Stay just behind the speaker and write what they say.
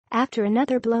after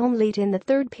another blown lead in the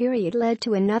third period led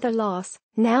to another loss,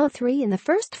 now 3 in the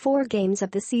first 4 games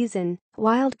of the season.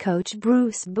 Wild coach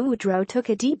Bruce Boudreau took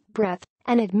a deep breath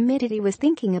and admitted he was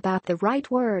thinking about the right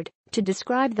word to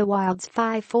describe the Wild's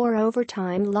 5-4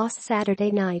 overtime loss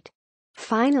Saturday night.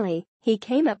 Finally, he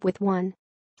came up with one.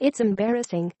 "It's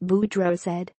embarrassing," Boudreau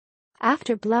said.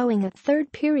 After blowing a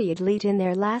third-period lead in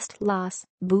their last loss,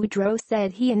 Boudreau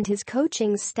said he and his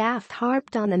coaching staff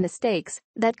harped on the mistakes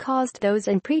that caused those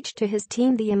and preached to his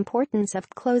team the importance of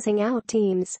closing out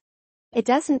teams. "It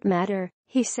doesn't matter,"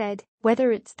 he said,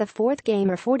 "whether it's the 4th game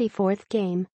or 44th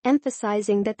game,"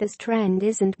 emphasizing that this trend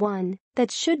isn't one that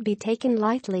should be taken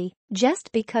lightly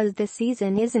just because the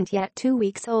season isn't yet 2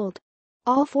 weeks old.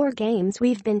 "All 4 games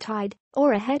we've been tied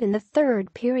or ahead in the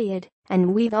third period,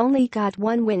 and we've only got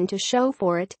 1 win to show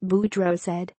for it," Boudreau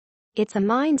said. "It's a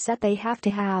mindset they have to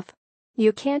have.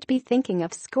 You can't be thinking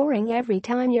of scoring every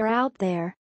time you're out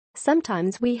there.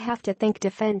 Sometimes we have to think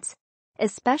defense,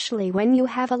 especially when you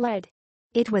have a lead."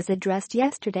 It was addressed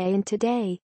yesterday and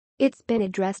today. It's been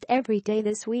addressed every day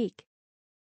this week.